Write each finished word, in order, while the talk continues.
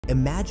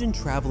Imagine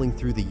traveling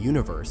through the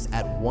universe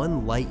at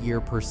 1 light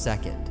year per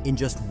second. In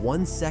just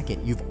 1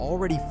 second, you've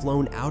already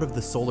flown out of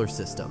the solar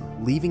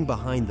system, leaving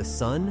behind the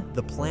Sun,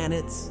 the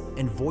planets,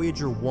 and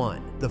Voyager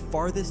 1, the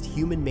farthest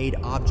human-made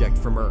object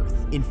from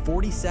Earth. In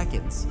 40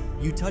 seconds,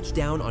 you touch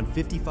down on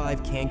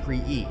 55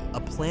 Cancri E,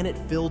 a planet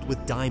filled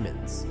with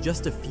diamonds.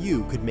 Just a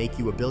few could make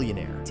you a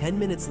billionaire. 10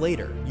 minutes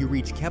later, you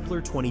reach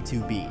Kepler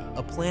 22b,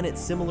 a planet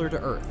similar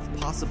to Earth,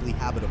 possibly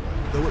habitable,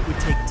 though it would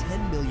take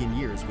 10 million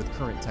years with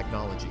current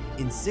technology.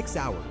 In 6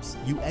 hours,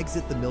 you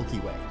exit the Milky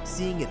Way,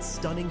 seeing its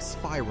stunning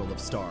spiral of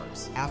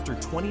stars. After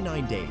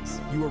 29 days,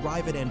 you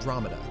arrive at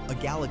Andromeda, a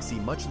galaxy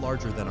much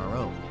larger than our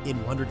own. In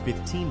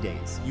 115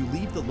 days, you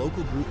leave the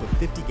local group of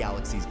 50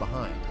 galaxies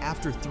behind.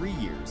 After 3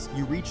 years,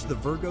 you reach the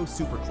Virgo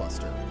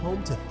Supercluster,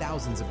 home to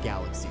thousands of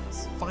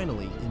galaxies.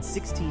 Finally, in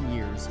 16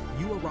 years,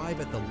 you arrive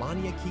at the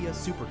Laniakea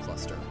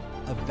Supercluster,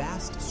 a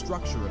vast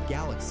structure of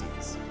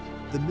galaxies.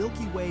 The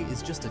Milky Way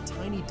is just a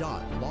tiny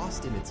dot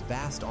lost in its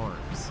vast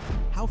arms.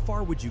 How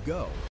far would you go?